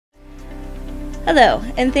Hello,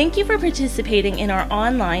 and thank you for participating in our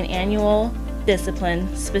online annual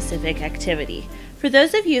discipline-specific activity. For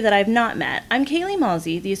those of you that I've not met, I'm Kaylee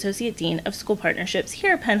Malsey, the Associate Dean of School Partnerships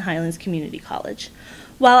here at Penn Highlands Community College.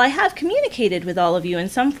 While I have communicated with all of you in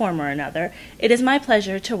some form or another, it is my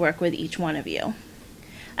pleasure to work with each one of you.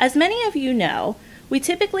 As many of you know, we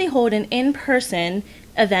typically hold an in-person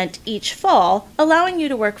event each fall, allowing you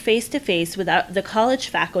to work face-to-face with the college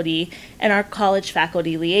faculty and our college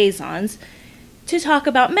faculty liaisons to talk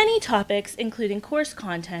about many topics, including course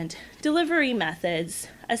content, delivery methods,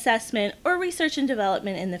 assessment, or research and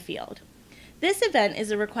development in the field. This event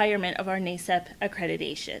is a requirement of our NACEP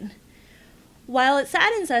accreditation. While it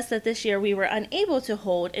saddens us that this year we were unable to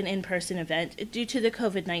hold an in-person event due to the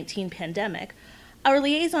COVID-19 pandemic, our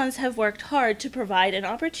liaisons have worked hard to provide an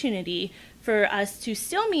opportunity for us to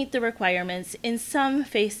still meet the requirements in some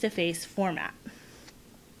face-to-face format.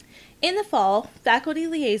 In the fall, faculty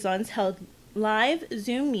liaisons held live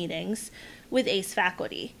Zoom meetings with ACE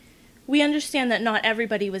faculty. We understand that not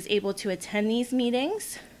everybody was able to attend these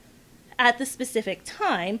meetings at the specific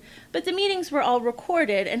time, but the meetings were all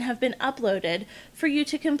recorded and have been uploaded for you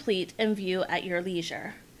to complete and view at your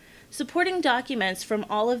leisure. Supporting documents from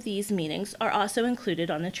all of these meetings are also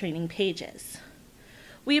included on the training pages.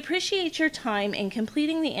 We appreciate your time in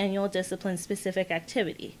completing the annual discipline-specific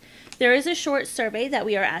activity. There is a short survey that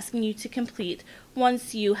we are asking you to complete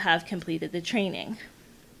once you have completed the training.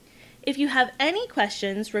 If you have any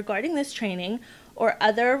questions regarding this training or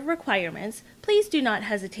other requirements, please do not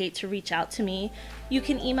hesitate to reach out to me. You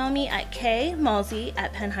can email me at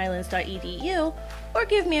kmalsey@pennhighlands.edu or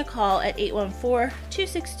give me a call at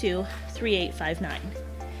 814-262-3859.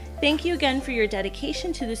 Thank you again for your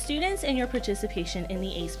dedication to the students and your participation in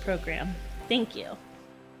the ACE program. Thank you.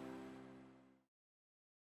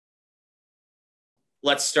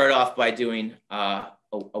 Let's start off by doing a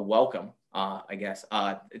welcome, I guess.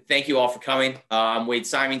 Thank you all for coming. I'm Wayde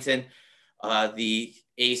Simington, the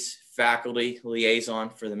ACE faculty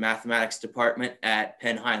liaison for the mathematics department at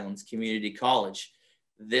Penn Highlands Community College.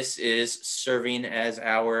 This is serving as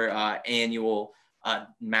our annual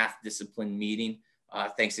math discipline meeting.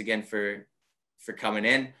 Thanks again for coming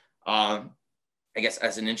in. I guess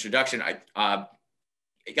as an introduction, I'm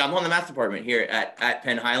on the math department here at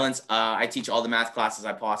Penn Highlands. I teach all the math classes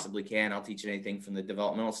I possibly can. I'll teach anything from the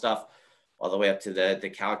developmental stuff all the way up to the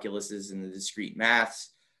calculuses and the discrete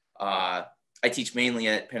maths. I teach mainly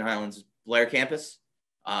at Penn Highlands Blair campus,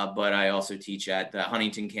 but I also teach at the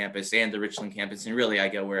Huntington campus and the Richland campus, and really I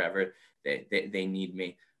go wherever they need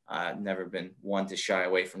me. Never been one to shy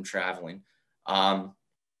away from traveling.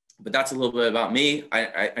 But that's a little bit about me.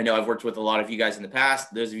 I know I've worked with a lot of you guys in the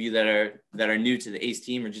past. Those of you that are new to the ACE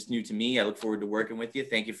team or just new to me, I look forward to working with you.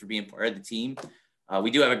 Thank you for being part of the team.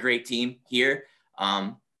 We do have a great team here.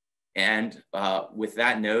 And with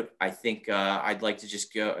that note, I think I'd like to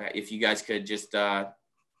just go, if you guys could just tell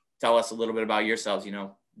us a little bit about yourselves, you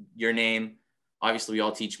know, your name. Obviously, we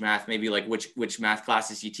all teach math, maybe like which math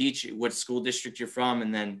classes you teach, what school district you're from,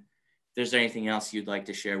 and then if there's anything else you'd like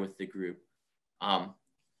to share with the group.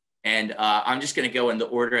 I'm just going to go in the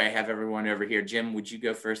order I have everyone over here. Jim, would you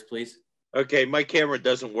go first, please? Okay, my camera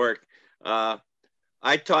doesn't work. I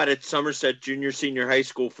taught at Somerset Junior Senior High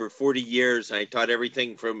School for 40 years. I taught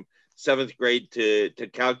everything from 7th grade to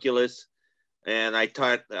calculus. And I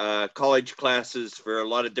taught college classes for a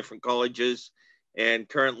lot of different colleges. And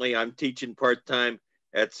currently I'm teaching part-time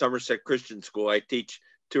at Somerset Christian School. I teach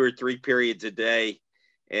 2 or 3 periods a day.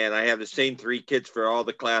 And I have the same 3 kids for all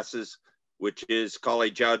the classes, which is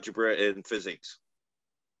college algebra and physics.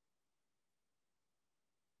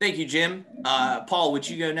 Thank you, Jim. Paul, would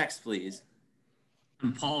you go next, please?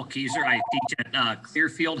 I'm Paul Keyser. I teach at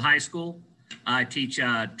Clearfield High School. I teach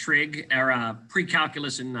trig, or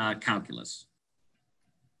pre-calculus and calculus.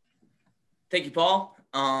 Thank you, Paul.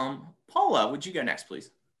 Paula, would you go next, please?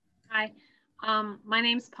 Hi, my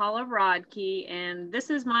name's Paula Rodkey, and this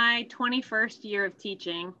is my 21st year of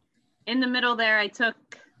teaching. In the middle there, I took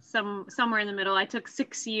somewhere in the middle, I took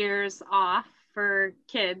 6 years off for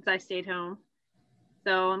kids. I stayed home.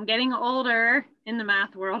 So I'm getting older in the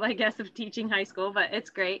math world, I guess, of teaching high school, but it's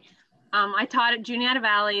great. I taught at Juniata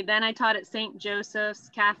Valley, then I taught at St. Joseph's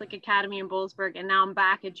Catholic Academy in Boalsburg, and now I'm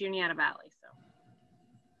back at Juniata Valley. So,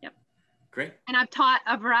 yep. Great. And I've taught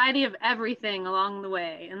a variety of everything along the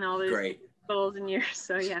way in all those Great. schools and years.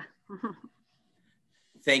 So, yeah.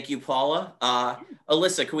 Thank you, Paula.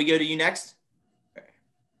 Alyssa, can we go to you next?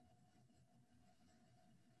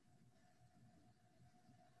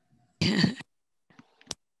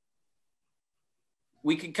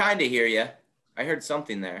 We could kind of hear you. I heard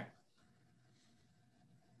something there.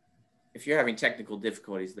 If you're having technical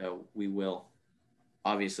difficulties, though, we will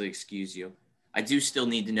obviously excuse you. I do still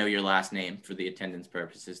need to know your last name for the attendance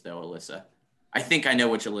purposes, though, Alyssa. I think I know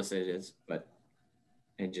which Alyssa it is, but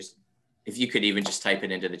if you could even just type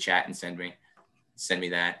it into the chat and send me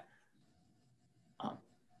that.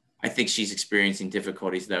 I think she's experiencing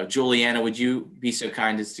difficulties, though. Juliana, would you be so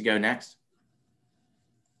kind as to go next?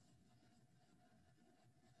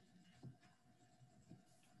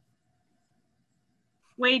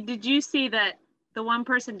 Wade, did you see that the one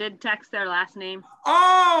person did text their last name?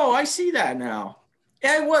 Oh, I see that now.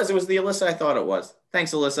 Yeah, it was the Alyssa I thought it was.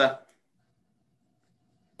 Thanks, Alyssa.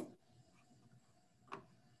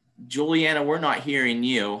 Juliana, we're not hearing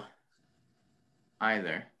you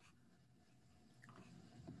either.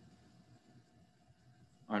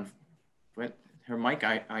 But her mic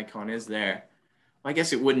icon is there. I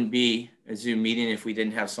guess it wouldn't be a Zoom meeting if we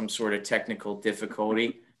didn't have some sort of technical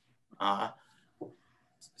difficulty.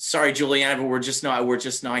 Sorry, Juliana, but we're just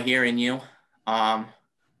not hearing you.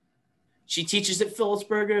 She teaches at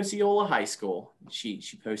Phillipsburg Osceola High School. She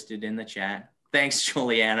posted in the chat. Thanks,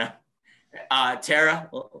 Juliana. Tara,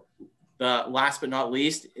 the last but not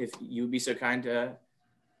least, if you would be so kind to.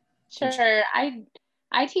 Sure.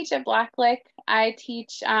 I teach at Blacklick. I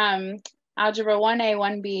teach Algebra 1A,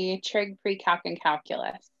 1B, Trig, Pre-Calc, and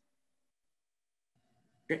Calculus.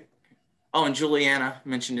 Great. Oh, and Juliana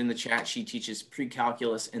mentioned in the chat, she teaches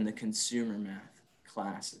pre-calculus in the consumer math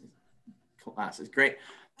classes. Great.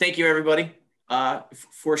 Thank you, everybody,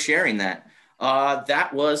 for sharing that.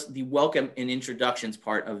 That was the welcome and introductions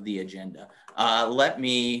part of the agenda. Let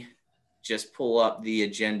me just pull up the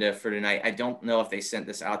agenda for tonight. I don't know if they sent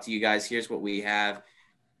this out to you guys. Here's what we have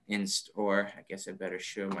in store. I guess I better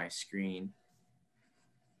show my screen.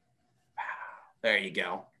 There you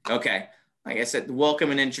go. Okay. Like I said, the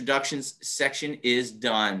welcome and introductions section is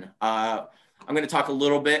done. I'm going to talk a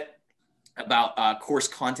little bit about course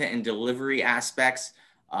content and delivery aspects.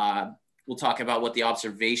 We'll talk about what the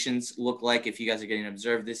observations look like if you guys are getting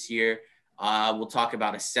observed this year. We'll talk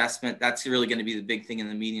about assessment. That's really going to be the big thing in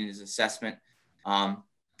the meeting is assessment. I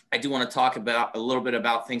do want to talk about a little bit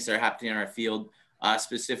about things that are happening in our field.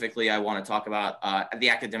 Specifically, I want to talk about the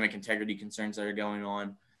academic integrity concerns that are going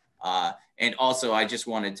on. And also, I just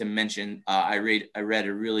wanted to mention, I read a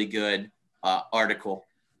really good article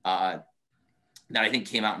that I think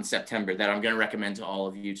came out in September that I'm going to recommend to all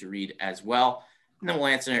of you to read as well. And then we'll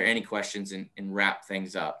answer any questions and wrap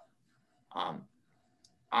things up. I'll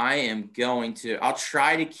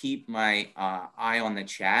try to keep my eye on the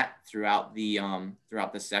chat throughout the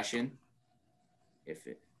session, if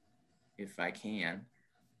I can.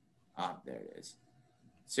 There it is.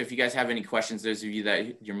 So if you guys have any questions, those of you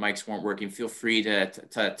that your mics weren't working, feel free to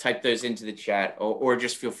type those into the chat, or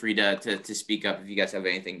just feel free to speak up if you guys have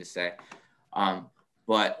anything to say.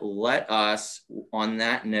 But let us, on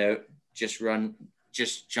that note,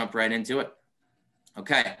 just jump right into it.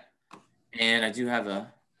 Okay. And I do have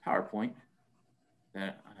a PowerPoint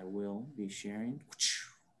that I will be sharing.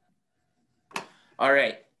 All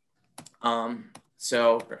right.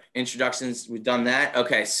 So introductions, we've done that.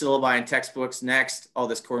 Okay, syllabi and textbooks next. All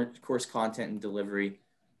this course content and delivery,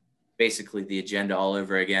 basically the agenda all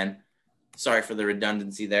over again. Sorry for the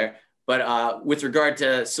redundancy there. But with regard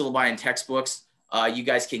to syllabi and textbooks, you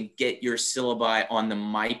guys can get your syllabi on the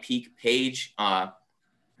MyPeak page.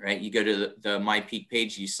 Right, you go to the MyPeak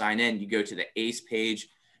page, you sign in, you go to the ACE page,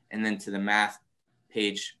 and then to the math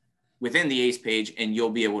page within the ACE page, and you'll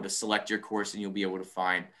be able to select your course and you'll be able to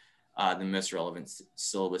find the most relevant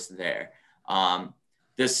syllabus there.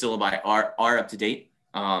 This syllabi are up to date,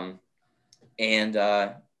 and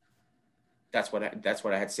that's what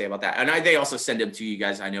I had to say about that. And they also send them to you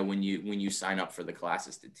guys. I know when you sign up for the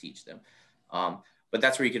classes to teach them. But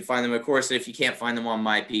that's where you can find them. Of course, if you can't find them on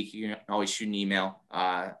MyPeak, you can always shoot an email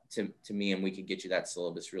to me, and we can get you that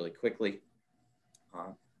syllabus really quickly.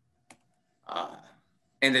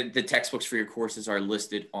 And the textbooks for your courses are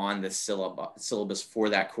listed on the syllabus for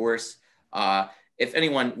that course. If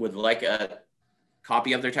anyone would like a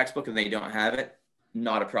copy of their textbook and they don't have it,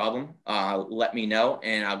 not a problem. Let me know,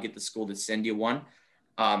 and I'll get the school to send you one.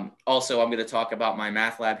 Also, I'm going to talk about my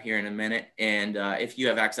math lab here in a minute. And if you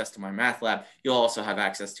have access to my math lab, you'll also have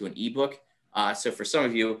access to an ebook. So for some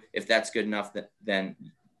of you, if that's good enough, then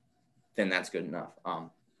that's good enough.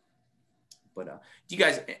 Do you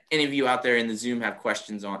guys, any of you out there in the Zoom have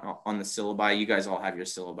questions on the syllabi? You guys all have your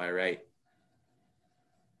syllabi, right?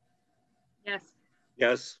 Yes.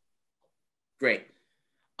 Yes. Great.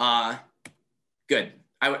 Good.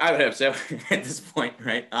 I would hope so at this point,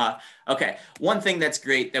 right? Okay. One thing that's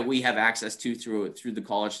great that we have access to through the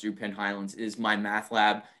college, through Penn Highlands, is my math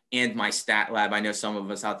lab and my stat lab. I know some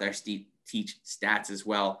of us out there teach stats as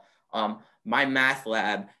well. My math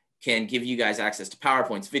lab can give you guys access to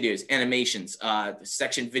PowerPoints, videos, animations,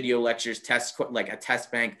 section video lectures, tests, like a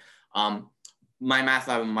test bank. My math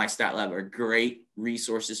lab and my stat lab are great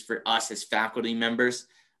resources for us as faculty members.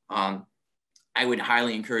 I would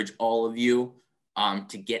highly encourage all of you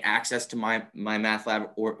to get access to my math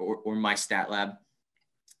lab or my stat lab.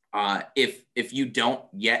 If you don't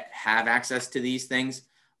yet have access to these things,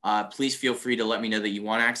 please feel free to let me know that you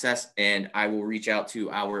want access, and I will reach out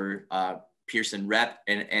to our Pearson rep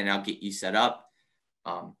and I'll get you set up.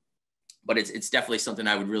 But it's definitely something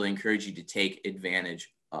I would really encourage you to take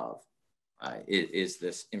advantage of, is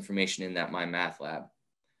this information in that my math lab.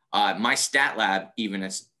 My stat lab, even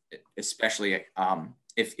especially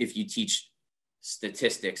if you teach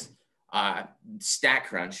statistics,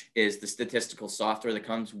 StatCrunch is the statistical software that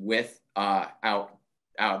comes with out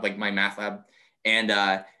like my math lab, and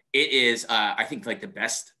it is I think like the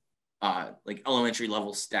best like elementary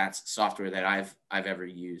level stats software that I've ever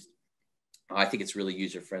used. I think it's really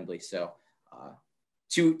user friendly. So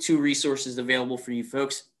two resources available for you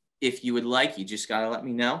folks. If you would like, you just gotta let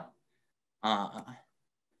me know.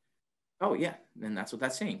 Oh yeah, and that's what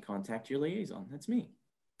that's saying. Contact your liaison. That's me.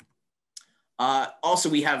 Also,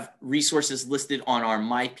 we have resources listed on our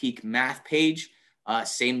MyPeak Math page,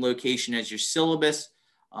 same location as your syllabus.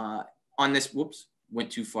 On this, whoops,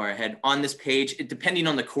 went too far ahead. On this page, depending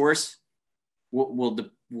on the course, will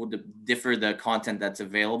differ the content that's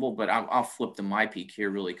available, but I'll flip the MyPeak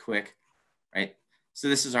here really quick, right? So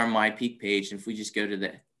this is our MyPeak page. And if we just go to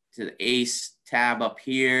the ACE tab up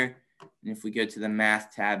here, and if we go to the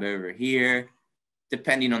math tab over here,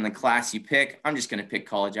 depending on the class you pick, I'm just going to pick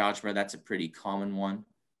college algebra. That's a pretty common one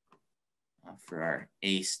for our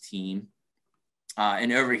ACE team.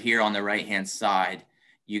 And over here on the right-hand side,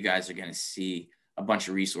 you guys are going to see a bunch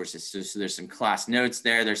of resources. So there's some class notes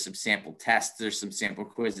there. There's some sample tests. There's some sample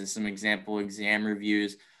quizzes, some example exam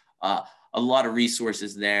reviews, a lot of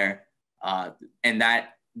resources there. And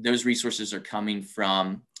those resources are coming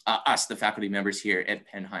from us, the faculty members here at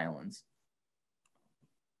Penn Highlands.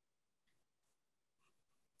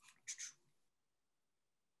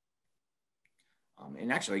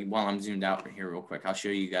 And actually, while I'm zoomed out here real quick, I'll show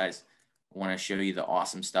you guys, I want to show you the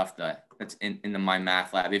awesome stuff that's in the My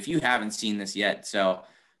Math Lab. If you haven't seen this yet, so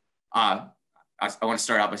I want to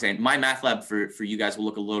start out by saying My Math Lab for you guys will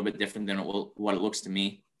look a little bit different than what it looks to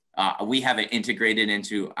me. We have it integrated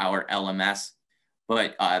into our LMS,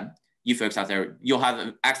 but you folks out there, you'll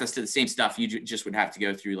have access to the same stuff. You just would have to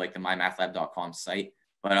go through like the mymathlab.com site.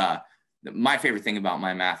 But my favorite thing about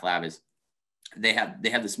My Math Lab is they have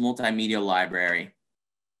this multimedia library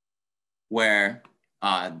where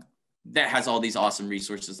that has all these awesome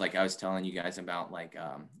resources like I was telling you guys about. Like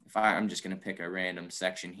if I'm just going to pick a random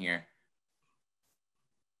section here,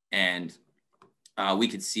 and we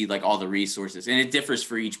could see like all the resources, and it differs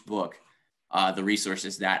for each book, the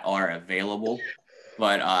resources that are available.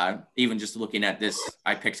 But even just looking at this,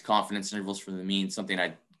 I picked confidence intervals for the mean, something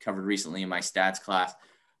I covered recently in my stats class.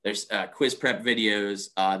 There's quiz prep videos.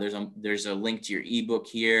 There's a link to your ebook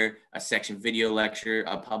here, a section video lecture,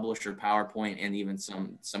 a publisher PowerPoint, and even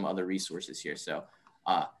some other resources here. So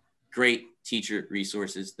great teacher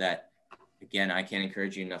resources that, again, I can't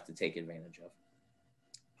encourage you enough to take advantage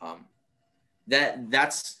of.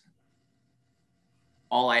 That's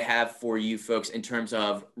all I have for you folks in terms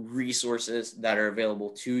of resources that are available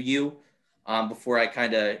to you. Before I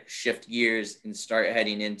kind of shift gears and start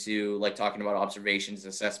heading into like talking about observations,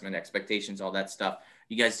 assessment, expectations, all that stuff.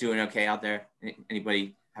 You guys doing okay out there?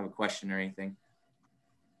 Anybody have a question or anything?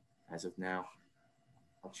 As of now,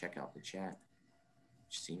 I'll check out the chat,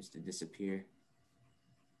 which seems to disappear.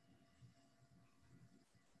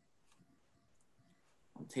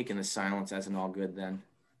 I'm taking the silence as an all good then.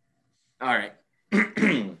 All right.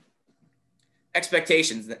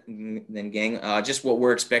 Expectations then, gang, just what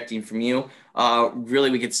we're expecting from you. Really,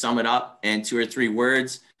 we could sum it up in 2 or 3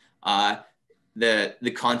 words.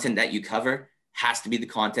 The content that you cover has to be the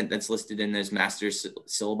content that's listed in those master's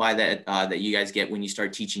syllabi that you guys get when you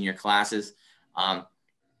start teaching your classes,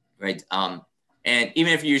 right? And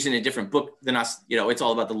even if you're using a different book than us, it's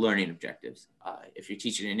all about the learning objectives. If you're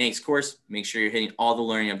teaching an ACE course, make sure you're hitting all the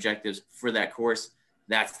learning objectives for that course.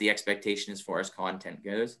 That's the expectation as far as content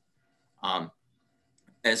goes.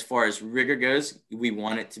 As far as rigor goes, we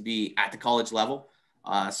want it to be at the college level.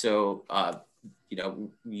 You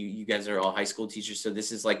guys are all high school teachers, so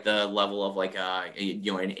this is like the level of like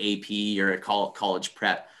an AP or a college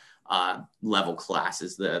prep level class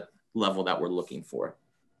is the level that we're looking for.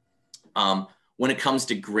 When it comes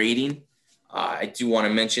to grading, I do want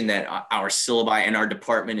to mention that our syllabi and our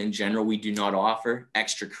department in general, we do not offer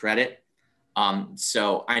extra credit.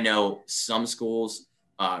 So I know some schools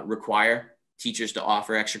require teachers to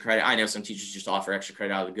offer extra credit. I know some teachers just offer extra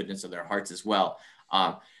credit out of the goodness of their hearts as well.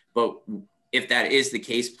 But if that is the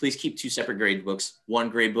case, please keep 2 separate grade books. One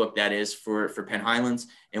grade book that is for Penn Highlands,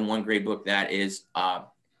 and one grade book that is,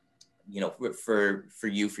 for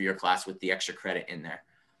your class with the extra credit in there.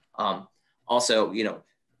 Also,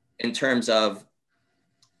 in terms of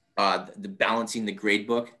the balancing the grade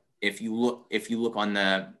book, if you look on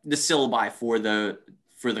the syllabi for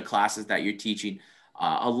the classes that you're teaching,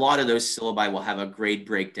 a lot of those syllabi will have a grade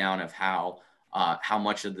breakdown of how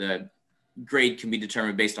much of the grade can be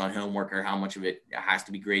determined based on homework, or how much of it has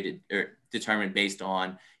to be graded or determined based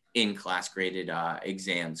on in-class graded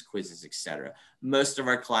exams, quizzes, etc. Most of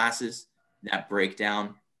our classes, that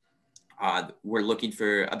breakdown, we're looking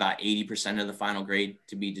for about 80% of the final grade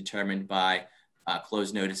to be determined by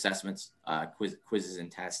closed note assessments, quizzes and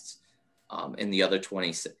tests, and the other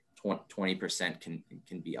 20%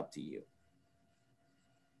 can be up to you.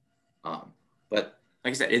 But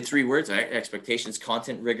like I said, in 3 words, expectations,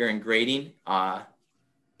 content, rigor, and grading.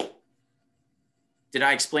 Did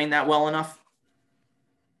I explain that well enough?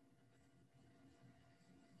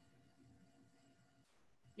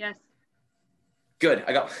 Yes. Good.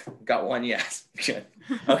 I got one yes. Good.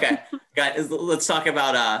 Okay, guys, let's talk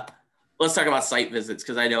about site visits,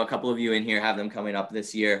 because I know a couple of you in here have them coming up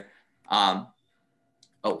this year. Oh,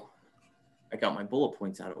 I got my bullet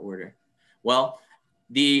points out of order. Well,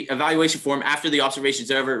 the evaluation form after the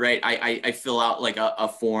observation's over, right? I fill out like a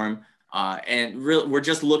form, and we're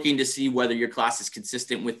just looking to see whether your class is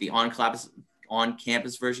consistent with the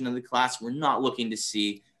on-campus version of the class. We're not looking to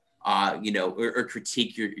see, or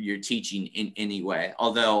critique your teaching in any way.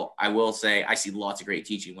 Although I will say I see lots of great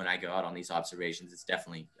teaching when I go out on these observations. It's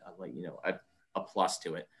definitely a plus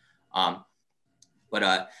to it.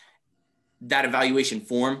 But that evaluation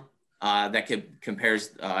form that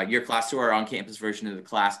compares your class to our on-campus version of the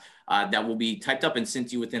class, that will be typed up and sent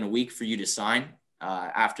to you within a week for you to sign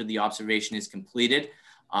after the observation is completed.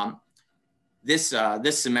 This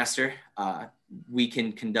semester, we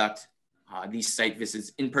can conduct these site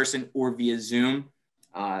visits in person or via Zoom.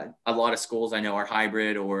 A lot of schools I know are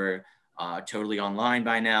hybrid or totally online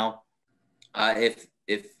by now. If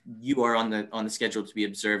you are on the schedule to be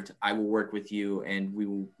observed, I will work with you, and we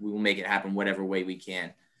will make it happen whatever way we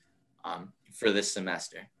can for this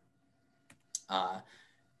semester.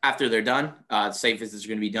 After they're done, site visits are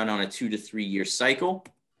going to be done on a 2 to 3 year cycle.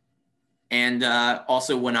 And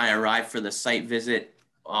also, when I arrive for the site visit,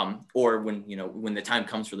 or when the time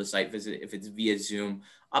comes for the site visit, if it's via Zoom,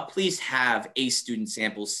 please have ACE student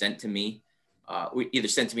samples sent to me, either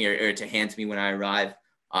sent to me or to hand to me when I arrive.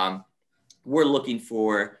 We're looking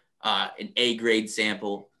for an A grade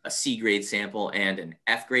sample, a C grade sample, and an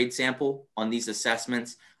F grade sample on these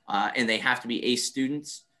assessments, and they have to be ACE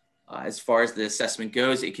students. As far as the assessment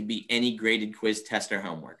goes, it could be any graded quiz, test, or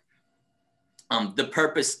homework. The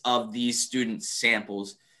purpose of these student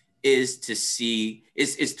samples is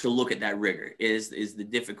to look at that rigor. Is the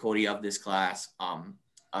difficulty of this class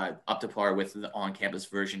up to par with the on-campus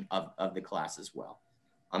version of the class as well?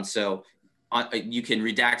 So you can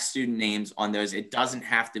redact student names on those. It doesn't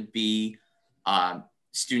have to be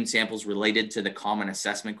student samples related to the common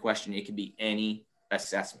assessment question. It could be any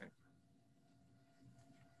assessment.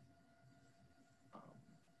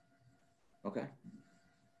 Okay.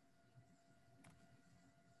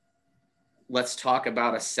 Let's talk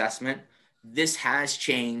about assessment. This has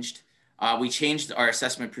changed. We changed our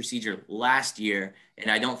assessment procedure last year,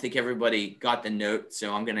 and I don't think everybody got the note.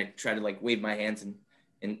 So I'm going to try to wave my hands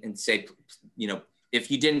and say,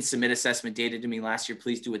 if you didn't submit assessment data to me last year,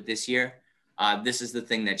 please do it this year. This is the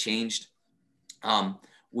thing that changed.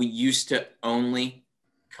 We used to only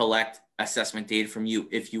collect assessment data from you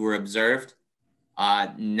if you were observed.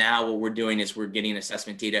 Now what we're doing is we're getting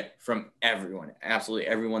assessment data from everyone, absolutely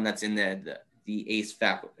everyone that's in the ACE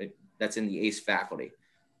faculty, that's in the ACE faculty.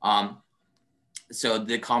 So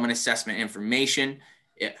the common assessment information,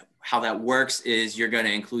 how that works is you're going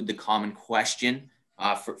to include the common question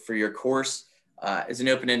for your course as an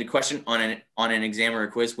open-ended question on an exam or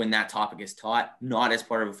a quiz when that topic is taught, not as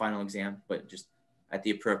part of a final exam, but just at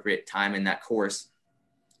the appropriate time in that course.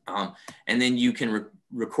 And then you can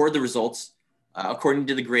record the results according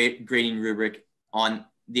to the grading rubric on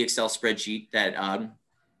the Excel spreadsheet that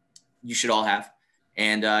you should all have.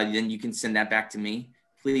 And then you can send that back to me.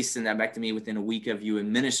 Please send that back to me within a week of you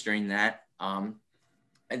administering that. And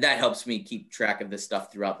that helps me keep track of this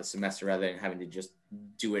stuff throughout the semester rather than having to just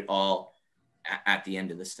do it all at the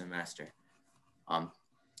end of the semester. But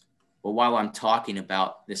while I'm talking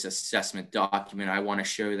about this assessment document, I want to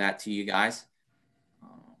show that to you guys.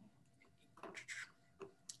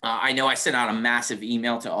 I know I sent out a massive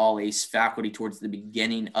email to all ACE faculty towards the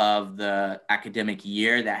beginning of the academic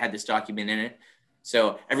year that had this document in it.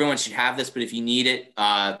 So everyone should have this, but if you need it,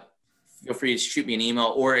 feel free to shoot me an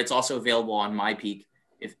email, or it's also available on MyPeak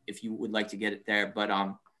if you would like to get it there. But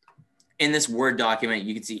in this Word document,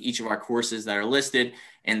 you can see each of our courses that are listed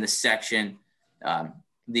and the section,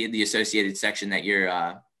 the associated section that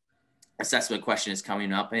your assessment question is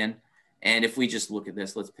coming up in. And if we just look at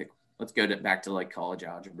this, let's go back to like college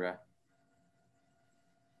algebra.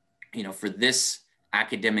 You know, for this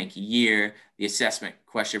academic year, the assessment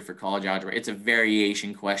question for college algebra, it's a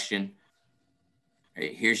variation question.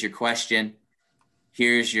 Right, here's your question.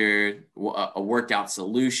 Here's a worked out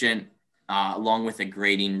solution along with a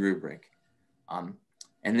grading rubric.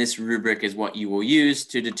 And this rubric is what you will use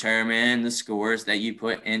to determine the scores that you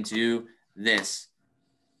put into this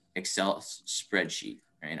Excel spreadsheet.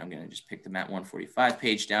 Right, I'm going to just pick the Mat 145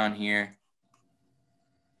 page down here.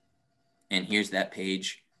 And here's that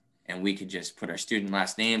page. And we could just put our student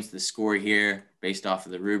last names, the score here based off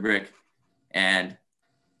of the rubric, and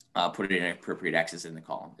put it in appropriate X's in the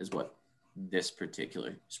column is what this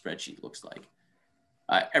particular spreadsheet looks like.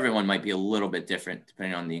 Everyone might be a little bit different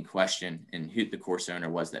depending on the question and who the course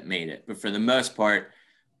owner was that made it. But for the most part,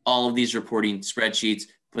 all of these reporting spreadsheets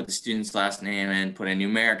put the student's last name in, put a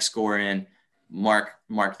numeric score in, mark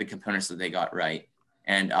the components that they got right.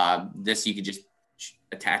 And this, you could just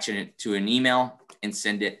attach it to an email and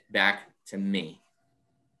send it back to me.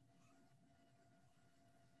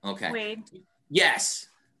 Okay. Wade, Yes.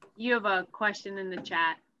 you have a question in the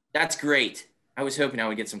chat. That's great. I was hoping I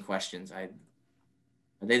would get some questions. Are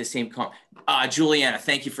they the same? Juliana,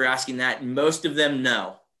 thank you for asking that. Most of them,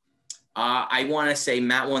 no. I want to say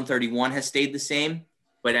Mat 131 has stayed the same,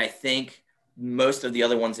 but I think most of the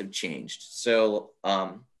other ones have changed. So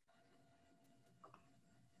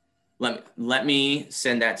let me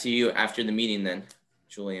send that to you after the meeting then,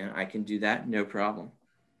 Juliana. I can do that, no problem.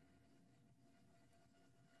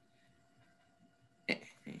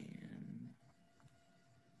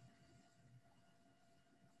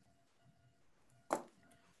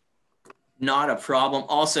 Not a problem.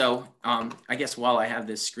 Also, I guess while I have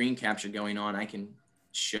this screen capture going on, I can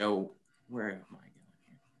show, where am I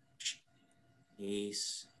going here?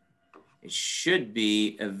 ACE. It should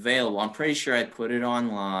be available. I'm pretty sure I put it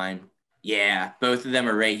online. Yeah, both of them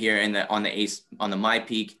are right here on the ACE, on the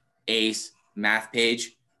MyPeak ACE math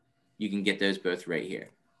page. You can get those both right here.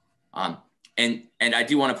 And I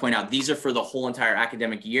do want to point out, these are for the whole entire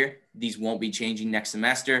academic year. These won't be changing next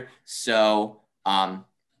semester. So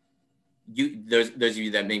those of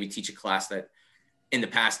you that maybe teach a class that in the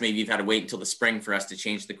past, maybe you've had to wait until the spring for us to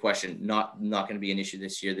change the question. Not going to be an issue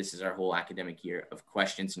this year. This is our whole academic year of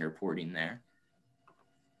questions and reporting there.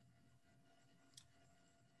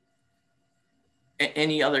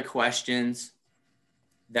 Any other questions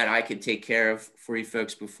that I could take care of for you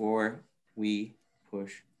folks before we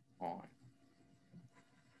push on?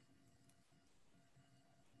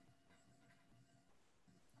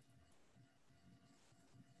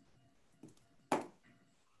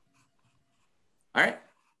 All right,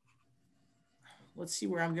 let's see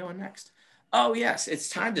where I'm going next. Oh yes, it's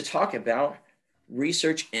time to talk about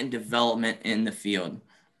research and development in the field.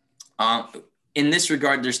 In this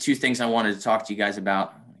regard, there's two things I wanted to talk to you guys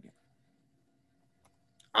about.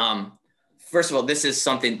 First of all, this is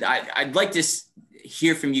something I'd like to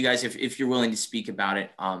hear from you guys if you're willing to speak about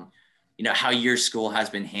it. You know, how your school has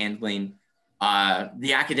been handling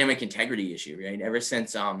the academic integrity issue, right? Ever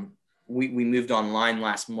since we moved online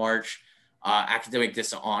last March, academic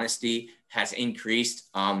dishonesty has increased,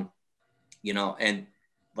 you know, and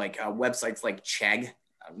like websites like Chegg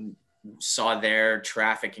saw their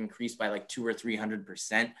traffic increase by like 200 or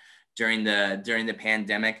 300% during the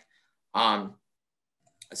pandemic.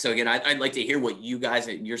 So again, I'd like to hear what you guys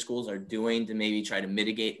at your schools are doing to maybe try to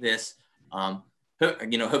mitigate this.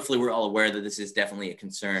 You know, hopefully we're all aware that this is definitely a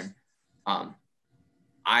concern.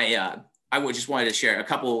 I would just wanted to share a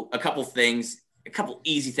couple things. A couple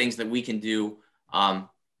easy things that we can do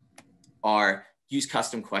are use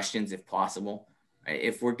custom questions if possible. Right?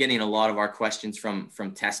 If we're getting a lot of our questions from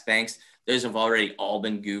test banks, those have already all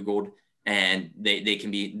been Googled and they can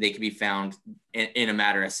be found in a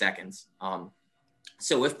matter of seconds.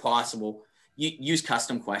 So if possible, use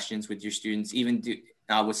custom questions with your students. Even do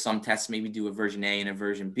with some tests, maybe do a version A and a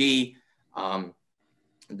version B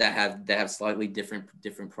that have slightly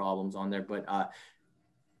different problems on there, but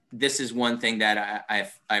this is one thing that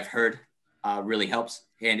I've heard really helps,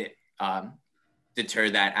 and it deter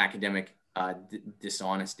that academic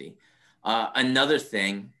dishonesty. Another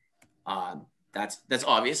thing that's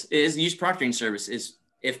obvious is use proctoring services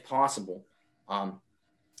if possible.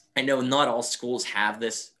 I know not all schools have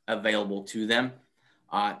this available to them.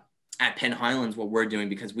 At Penn Highlands, what we're doing,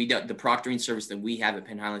 because the proctoring service that we have at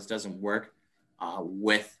Penn Highlands doesn't work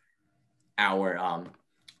with our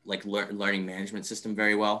learning management system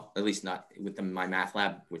very well, at least not within my math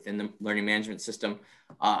lab within the learning management system.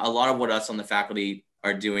 A lot of what us on the faculty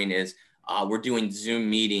are doing is we're doing Zoom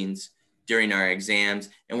meetings during our exams,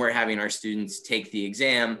 and we're having our students take the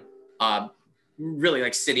exam, really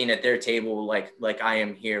like sitting at their table, like I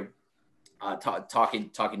am here talking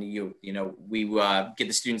to you. You know, we get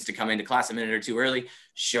the students to come into class a minute or two early,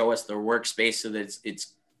 show us their workspace so that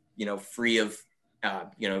it's you know, free of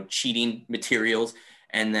cheating materials,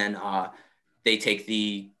 and then they take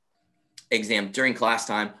the exam during class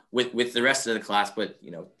time with the rest of the class, but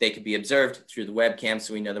you know, they could be observed through the webcam,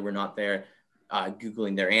 so we know that we're not there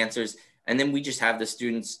Googling their answers. And then we just have the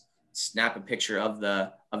students snap a picture of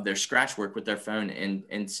their scratch work with their phone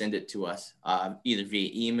and send it to us either via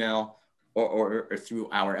email or through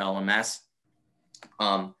our LMS.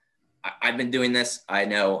 I've been doing this. I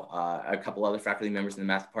know a couple other faculty members in the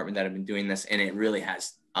math department that have been doing this, and it really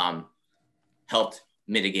has helped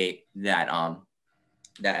mitigate that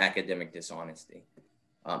academic dishonesty.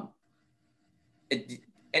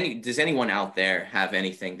 Does anyone out there have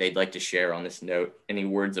anything they'd like to share on this note? Any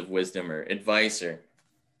words of wisdom or advice, or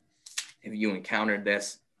have you encountered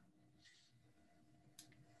this?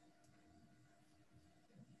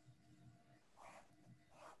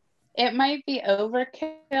 It might be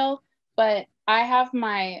overkill, but I have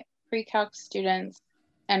my pre-calc students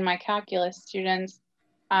and my calculus students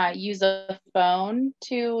use a phone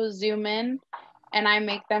to Zoom in, and I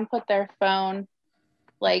make them put their phone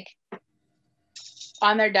like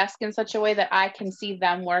on their desk in such a way that I can see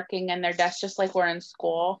them working in their desk, just like we're in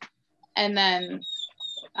school. And then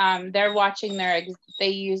they're watching they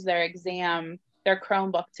use their exam, their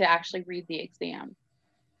Chromebook to actually read the exam.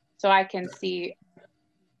 So I can see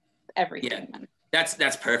everything. Yeah,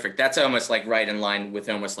 that's perfect. That's almost like right in line with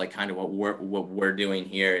almost like kind of what we're doing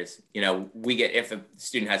here is, you know, we get, if a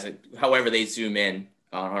student has however they Zoom in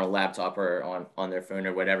on a laptop or on their phone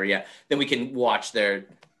or whatever, yeah, then we can watch their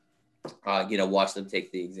watch them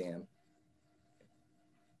take the exam.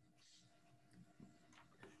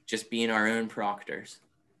 Just being our own proctors.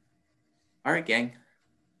 All right, gang.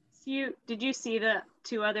 Did you see that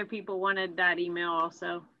 2 other people wanted that email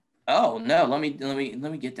also? Oh no, let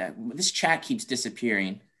me get that. This chat keeps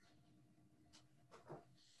disappearing.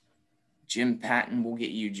 Jim Patton, we'll get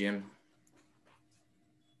you, Jim.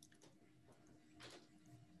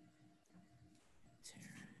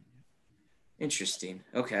 Interesting.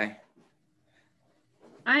 Okay.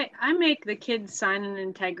 I make the kids sign an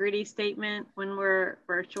integrity statement when we're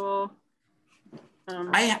virtual.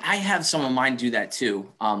 I have some of mine do that too.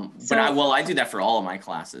 But I do that for all of my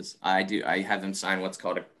classes. I have them sign what's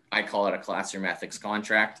called I call it a classroom ethics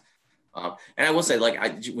contract. And I will say, like,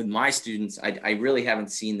 with my students, I really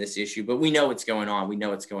haven't seen this issue, but we know what's going on. We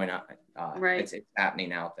know what's going on. Right. It's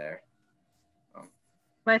happening out there.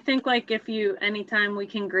 But I think, like, anytime we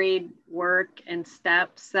can grade work and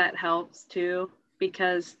steps, that helps too,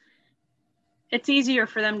 because it's easier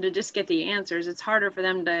for them to just get the answers. It's harder for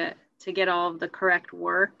them to get all of the correct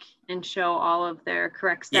work and show all of their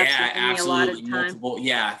correct steps within the allotted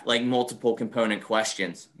time. Multiple component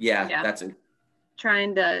questions. Yeah. That's it.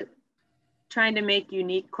 Trying to make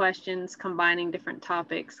unique questions, combining different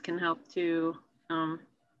topics can help too.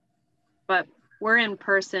 But we're in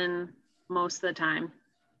person most of the time.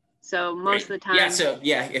 So most of the time.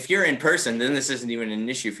 If you're in person, then this isn't even an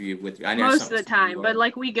issue for you. Most of the time, but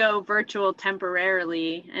like we go virtual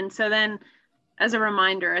temporarily. And so then as a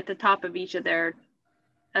reminder, at the top of each of their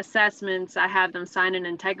assessments, I have them sign an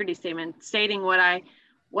integrity statement stating what I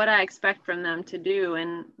expect from them to do.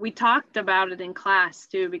 And we talked about it in class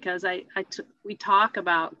too, because we talk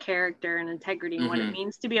about character and integrity and what it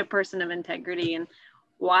means to be a person of integrity and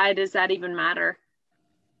why does that even matter?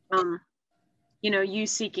 You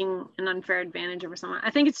seeking an unfair advantage over someone. I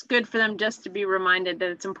think it's good for them just to be reminded that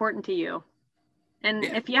it's important to you. And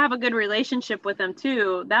if you have a good relationship with them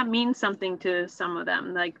too, that means something to some of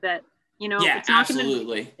them, like that, it's not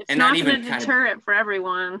absolutely. Going to deter it for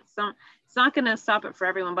everyone. So it's not going to stop it for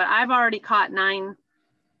everyone, but I've already caught 9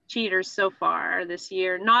 cheaters so far this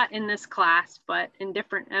year, not in this class, but in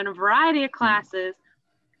a variety of classes.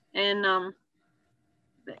 And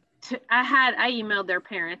I emailed their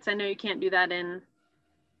parents. I know you can't do that in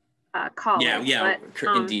college. But,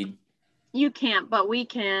 indeed. You can't, but we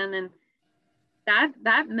can. And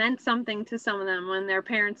that meant something to some of them when their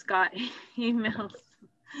parents got emails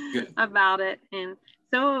about it. And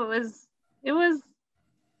so it was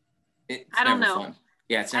I don't know. Fun.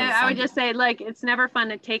 Yeah, it's never I fun. would just say, like, it's never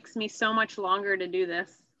fun. It takes me so much longer to do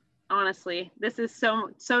this. Honestly, this is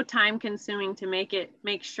so time consuming to make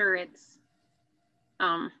sure it's,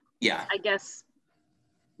 yeah, I guess,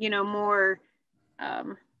 more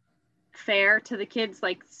fair to the kids,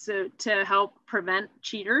 like, so to help prevent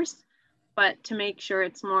cheaters, but to make sure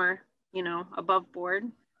it's more, above board.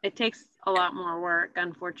 It takes a lot more work,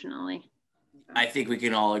 unfortunately. I think we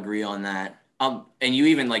can all agree on that. And you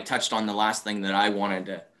even like touched on the last thing that I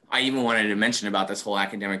even wanted to mention about this whole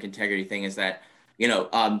academic integrity thing is that,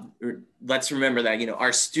 let's remember that,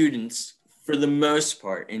 our students, for the most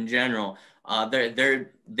part, in general,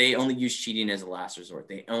 they only use cheating as a last resort.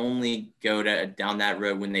 They only go down that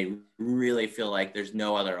road when they really feel like there's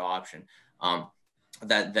no other option.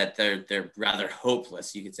 That they're rather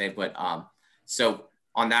hopeless, you could say. But so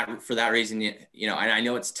for that reason, and I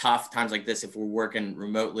know it's tough times like this if we're working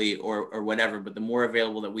remotely or whatever. But the more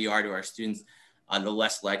available that we are to our students, the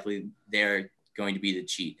less likely they're going to be to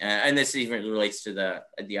cheat. And this even relates to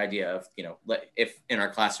the idea of, if in our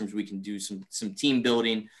classrooms we can do some team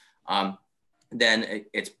building, then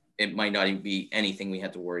it might not even be anything we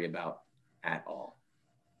have to worry about at all.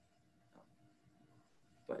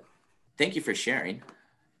 But thank you for sharing.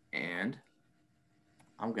 And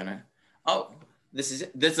I'm gonna, this is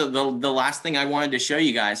the last thing I wanted to show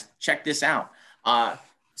you guys. Check this out.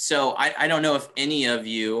 So I don't know if any of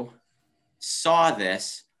you saw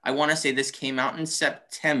this. I want to say this came out in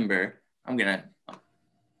September. I'm gonna,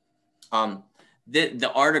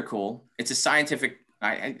 the article, it's a scientific,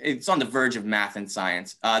 it's on the verge of math and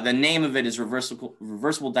science. The name of it is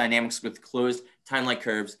Reversible Dynamics with Closed Time-like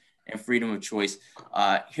Curves and Freedom of Choice.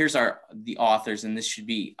 Here's the authors, and this should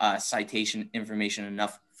be citation information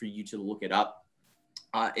enough for you to look it up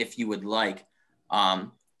if you would like.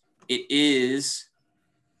 It is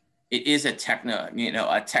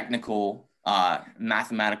a technical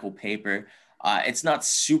mathematical paper. It's not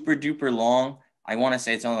super duper long. I want to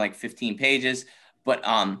say it's only like 15 pages, but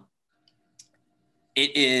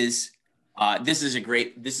it is. This is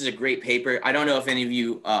a great paper. I don't know if any of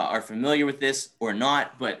you are familiar with this or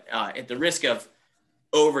not, but at the risk of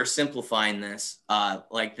oversimplifying this,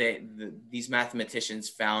 these mathematicians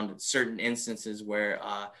found certain instances where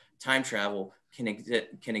time travel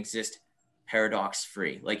can exist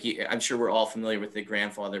paradox-free. Like I'm sure we're all familiar with the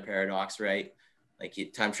grandfather paradox, right? Like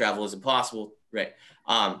time travel is impossible, right?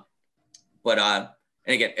 And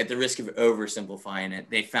again, at the risk of oversimplifying it,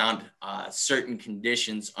 they found certain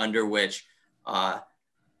conditions under which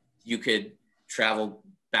you could travel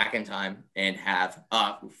back in time and have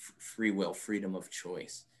free will, freedom of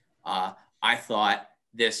choice. I thought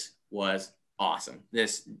this was awesome.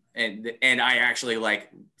 And I actually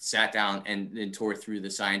sat down and tore through the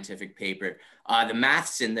scientific paper. The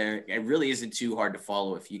maths in there, it really isn't too hard to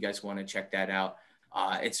follow if you guys want to check that out.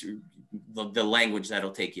 It's the language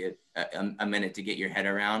that'll take you a minute to get your head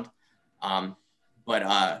around. But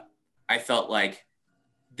I felt like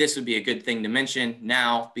this would be a good thing to mention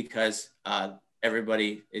now because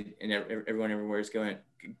everybody and everyone everywhere is going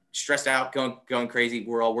stressed out, going crazy.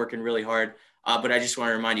 We're all working really hard. But I just want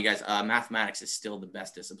to remind you guys, mathematics is still the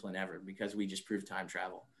best discipline ever because we just proved time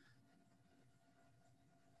travel.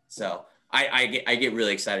 So I get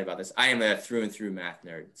really excited about this. I am a through and through math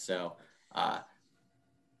nerd. So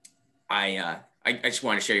I just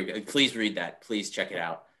want to share you. Please read that. Please check it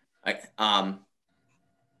out.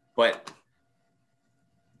 But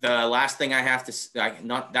the last thing I have to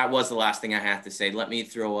that was the last thing I have to say. Let me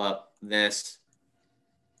throw up this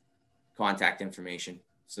contact information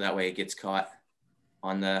so that way it gets caught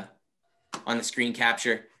on the screen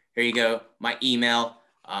capture. Here you go. My email.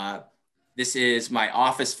 This is my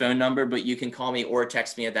office phone number, but you can call me or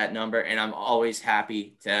text me at that number, and I'm always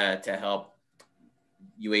happy to help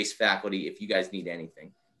UACE faculty if you guys need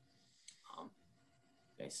anything.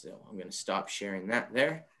 Okay, so I'm going to stop sharing that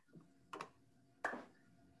there.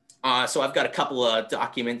 So I've got a couple of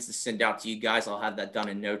documents to send out to you guys. I'll have that done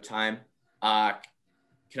in no time.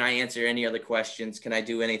 Can I answer any other questions? Can I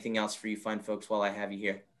do anything else for you fine folks while I have you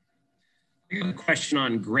here? I have a question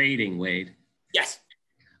on grading, Wade. Yes.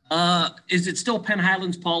 Is it still Penn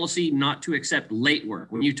Highlands policy not to accept late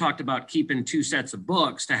work? When you talked about keeping 2 sets of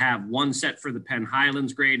books, to have 1 set for the Penn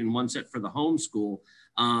Highlands grade and 1 set for the homeschool,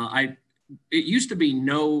 it used to be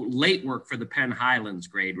no late work for the Penn Highlands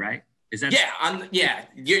grade, right? Is that? Yeah,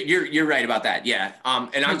 you're right about that. Yeah.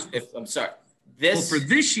 And I'm sorry. Well, for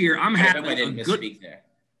this year, I'm having a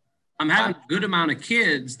good amount of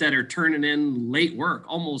kids that are turning in late work.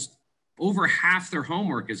 Almost over half their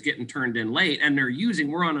homework is getting turned in late, and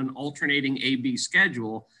we're on an alternating AB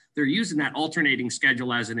schedule. They're using that alternating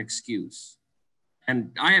schedule as an excuse. And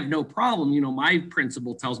I have no problem, you know, my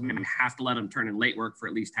principal tells me I have to let them turn in late work for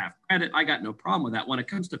at least half credit. I got no problem with that. When it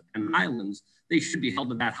comes to Penn Highlands, they should be held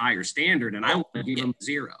to that higher standard, and I want to give them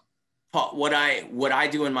 0. Paul, what I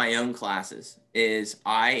do in my own classes is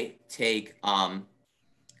I take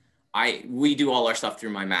we do all our stuff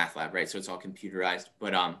through my math lab, right? So it's all computerized,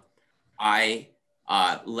 but I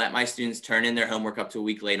let my students turn in their homework up to a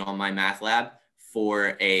week late on my math lab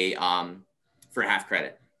for half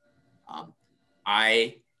credit.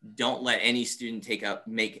 I don't let any student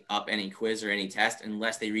make up any quiz or any test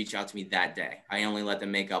unless they reach out to me that day. I only let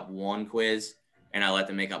them make up 1 quiz, and I let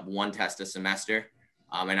them make up 1 test a semester.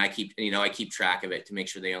 And I keep track of it to make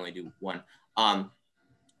sure they only do 1.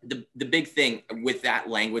 The big thing with that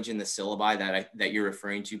language in the syllabi that you're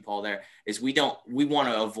referring to, Paul, there is we want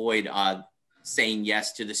to avoid saying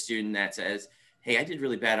yes to the student that says, hey, I did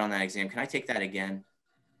really bad on that exam. Can I take that again?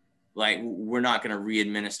 Like, we're not going to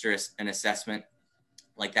re-administer an assessment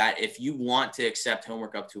like that. If you want to accept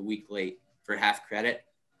homework up to a week late for half credit,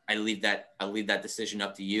 I leave that decision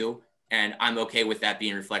up to you. And I'm okay with that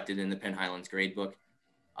being reflected in the Penn Highlands gradebook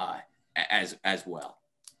as well.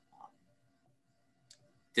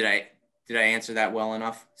 Did I answer that well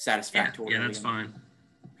enough? Satisfactorily? Yeah, that's fine.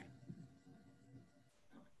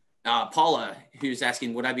 Paula, who's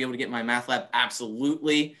asking, would I be able to get my math lab?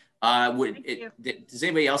 Absolutely. Does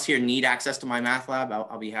anybody else here need access to my math lab?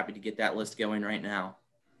 I'll be happy to get that list going right now.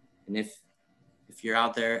 And if you're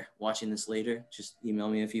out there watching this later, just email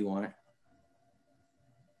me if you want it.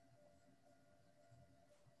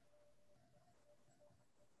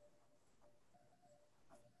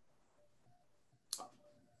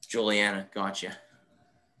 Juliana, gotcha.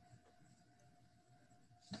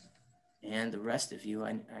 And the rest of you,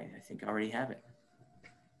 I think I already have it.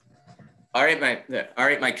 All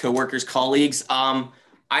right, my coworkers, colleagues. I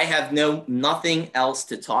have nothing else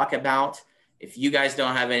to talk about. If you guys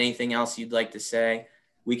don't have anything else you'd like to say,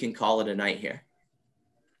 we can call it a night here.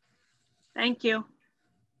 Thank you.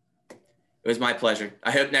 It was my pleasure.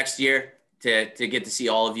 I hope next year to get to see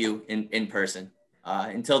all of you in person.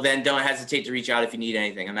 Until then, don't hesitate to reach out if you need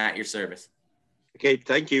anything. I'm at your service. Okay,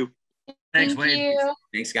 thank you. Thanks, Wayde. Thank you.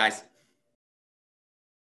 Thanks, guys.